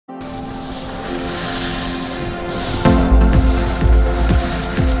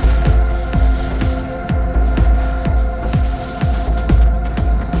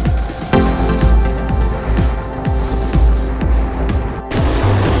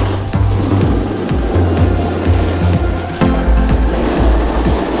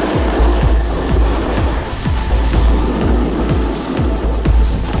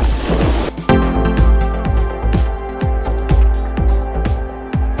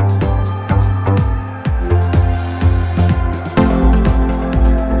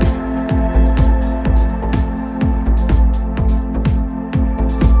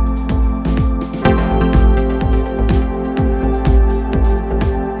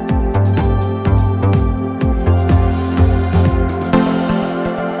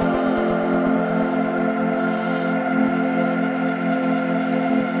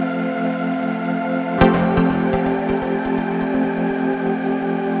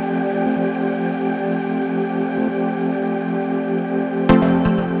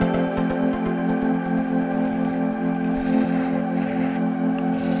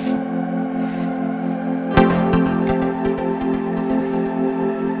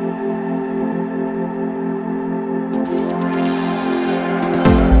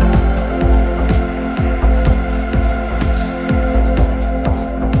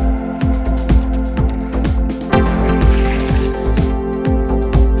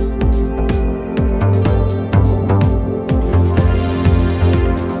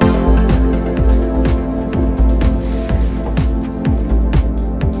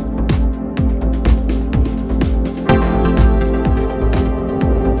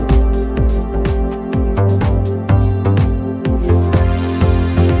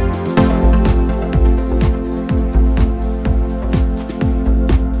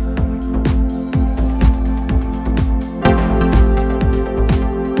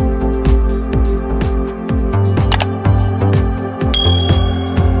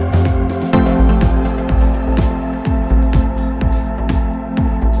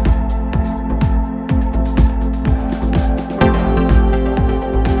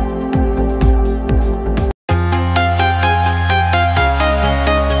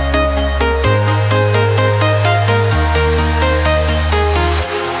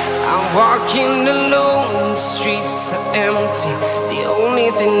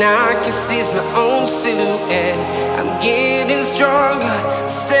thing I can see is my own silhouette. I'm getting stronger,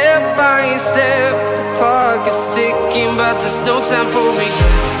 step by step. The clock is ticking, but there's no time for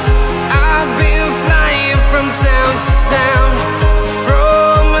regrets. I've been flying from town to town,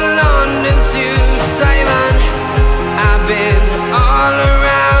 from London to Taiwan. I've been all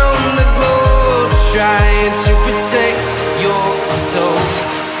around the globe, trying to protect your soul.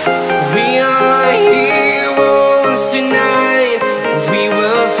 We are heroes tonight. We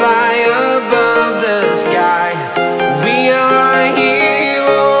will fly above the sky. We are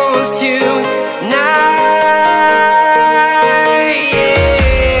heroes tonight.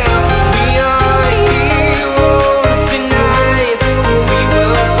 Yeah. We are heroes tonight. We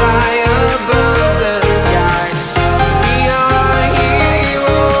will fly above the sky. We are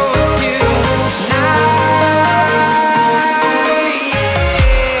heroes tonight.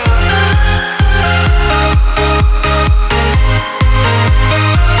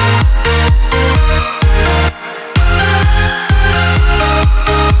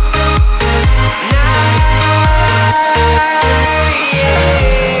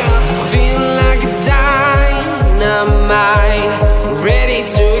 Feel like a dynamite, ready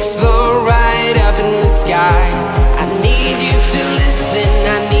to explode right up in the sky. I need you to listen,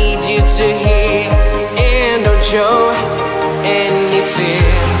 I need you to hear, and don't show any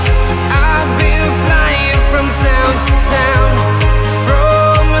fear. I've been flying from town to town,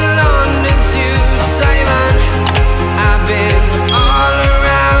 from London to Taiwan. I've been all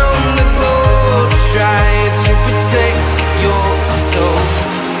around the globe, trying to protect your soul.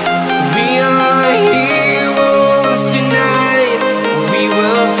 We are heroes tonight. We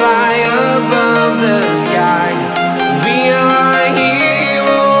will fly above the sky. We are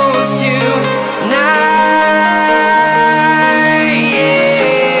heroes tonight.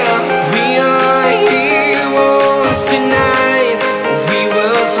 Yeah. We are heroes tonight. We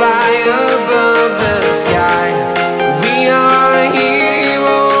will fly above the sky. We are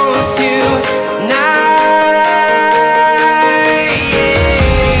heroes tonight.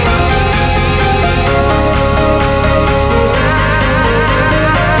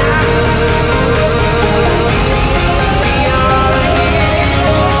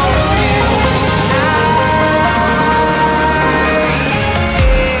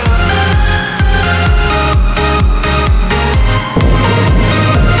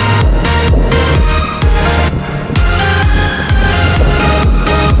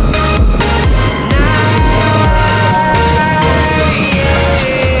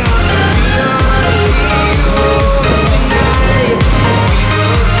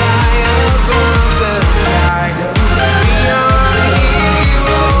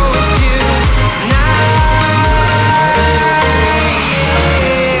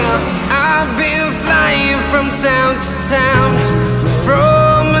 Town to town,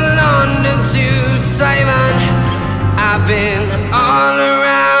 from London to Taiwan. I've been all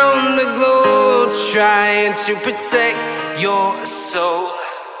around the globe, trying to protect your soul.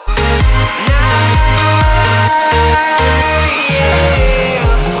 Yeah.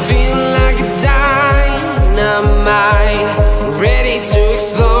 Feel like a dynamite, ready to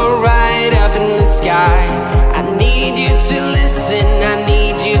explode right up in the sky. I need you to listen, I need